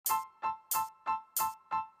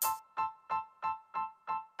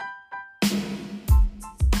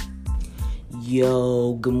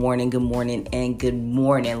Yo, good morning, and good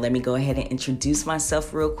morning. Let me go ahead and introduce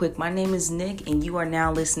myself real quick. My name is Nick, and you are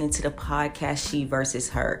now listening to the podcast She vs.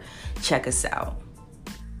 Her. Check us out.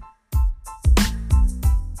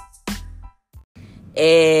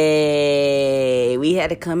 Hey, we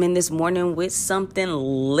had to come in this morning with something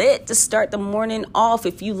lit to start the morning off.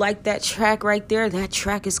 If you like that track right there, that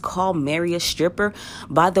track is called Marry a Stripper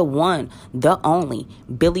by the one, the only,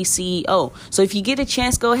 Billy CEO. So if you get a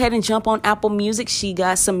chance, go ahead and jump on Apple Music. She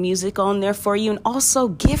got some music on there for you. And also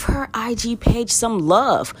give her IG page some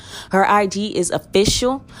love. Her IG is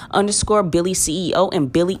official_Billy CEO, and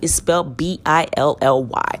Billy is spelled Billy.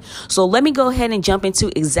 So let me go ahead and jump into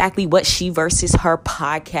exactly what She vs. Her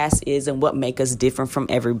podcast is and what make us different from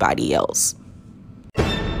everybody else.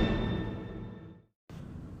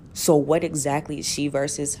 So what exactly is She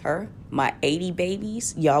vs. Her? My 80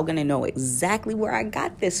 babies, y'all gonna know exactly where I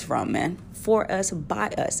got this from, man. For us, by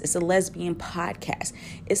us. It's a lesbian podcast.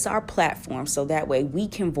 It's our platform, so that way we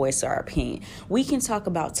can voice our opinion. We can talk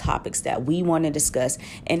about topics that we want to discuss,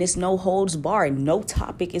 and it's no holds barred. No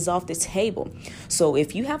topic is off the table. So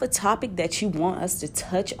if you have a topic that you want us to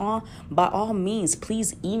touch on, by all means,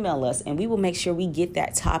 please email us, and we will make sure we get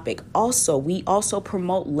that topic. Also, we also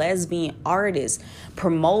promote lesbian artists,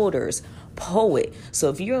 promoters, poet. So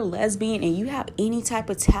if you're a lesbian and you have any type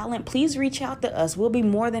of talent, please reach out to us. We'll be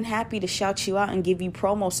more than happy to shout you out and give you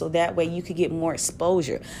promo so that way you could get more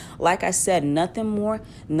exposure. Like I said, nothing more,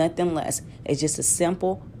 nothing less. It's just a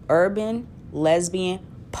simple urban lesbian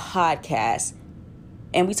podcast.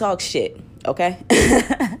 And we talk shit, okay?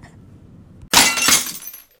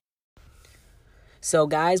 So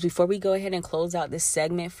guys, before we go ahead and close out this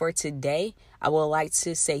segment for today, I would like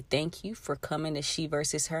to say thank you for coming to She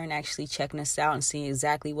vs. Her and actually checking us out and seeing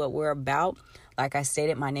exactly what we're about. Like I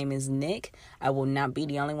stated, my name is Nick. I will not be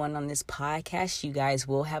the only one on this podcast. You guys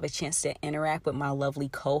will have a chance to interact with my lovely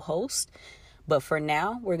co-host. But for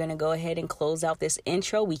now, we're going to go ahead and close out this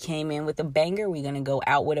intro. We came in with a banger. We're going to go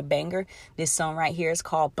out with a banger. This song right here is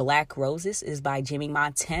called Black Roses. It's by Jimmy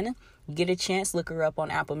Montana. You get a chance, look her up on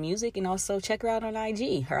Apple Music, and also check her out on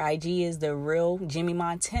IG. Her IG is The Real Jimmy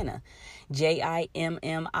Montana. Jimmii.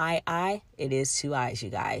 It is 2 I's, you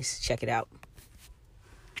guys. Check it out.